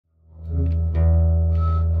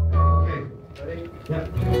Yep.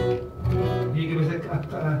 Can you give us a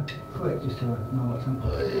click just to know what's on?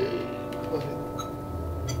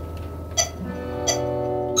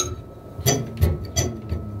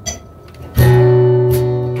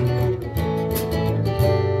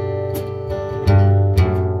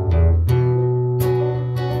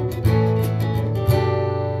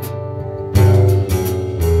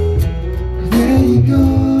 There you go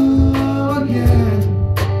again.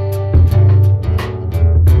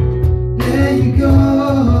 There you go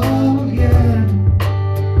again.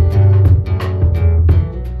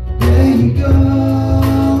 There you go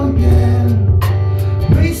again.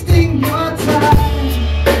 Wasting your time.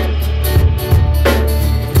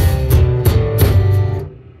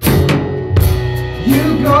 You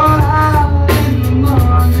go out in the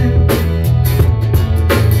morning,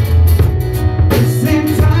 the same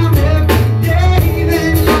time every day.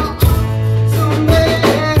 Then you're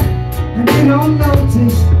somewhere and you don't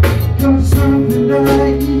notice. You're something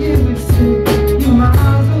that you used to. You're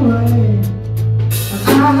miles away, and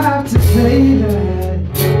I have to say that.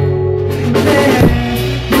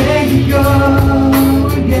 There you go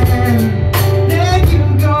again. There you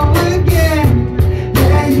go again.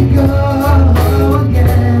 There you go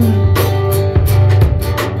again.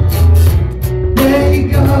 There you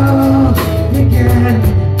go again.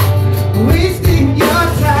 Wasting your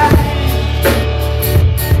time.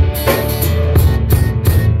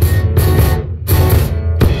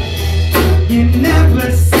 You never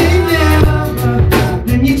say never,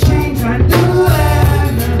 then you change right the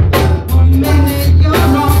weather. 1 minute you're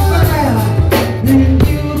on fire, then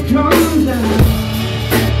you come down.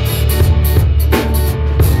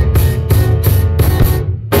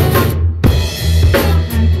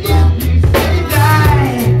 And if you say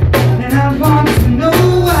die, then I want to know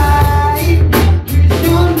why. 'Cause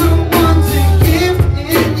you're the one to give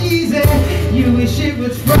it easy. You wish it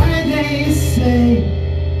was Friday, you say,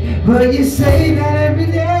 but you say that every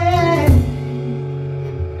day.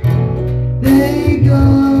 There you go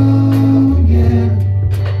again.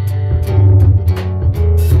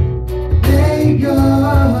 There you go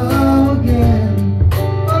again.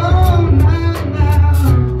 Oh, now.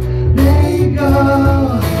 There you go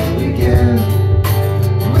again.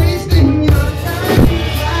 Wasting your time.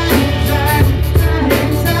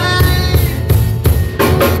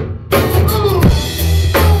 Ooh.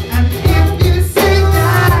 And if you say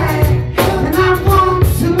die, then I want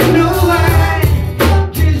to know why.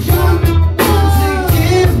 'Cause you're the one to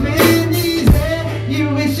give it easy. You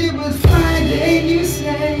wish it was Friday, you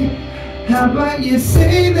say. How about you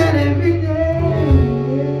say that every day?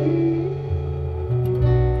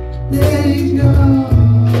 There you go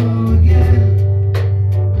again.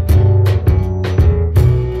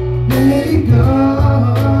 There you go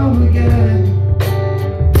again.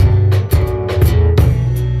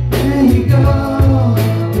 There you go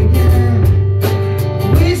again.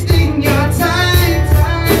 Wasting your time,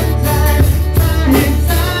 time.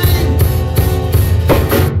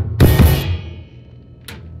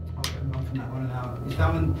 Okay, I'm on from that one now. That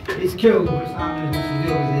one, it's cool, but it's not as much as the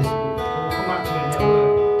others is. We'll come back to it and it'll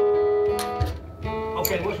work.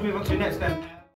 Okay, let's move on to the next then.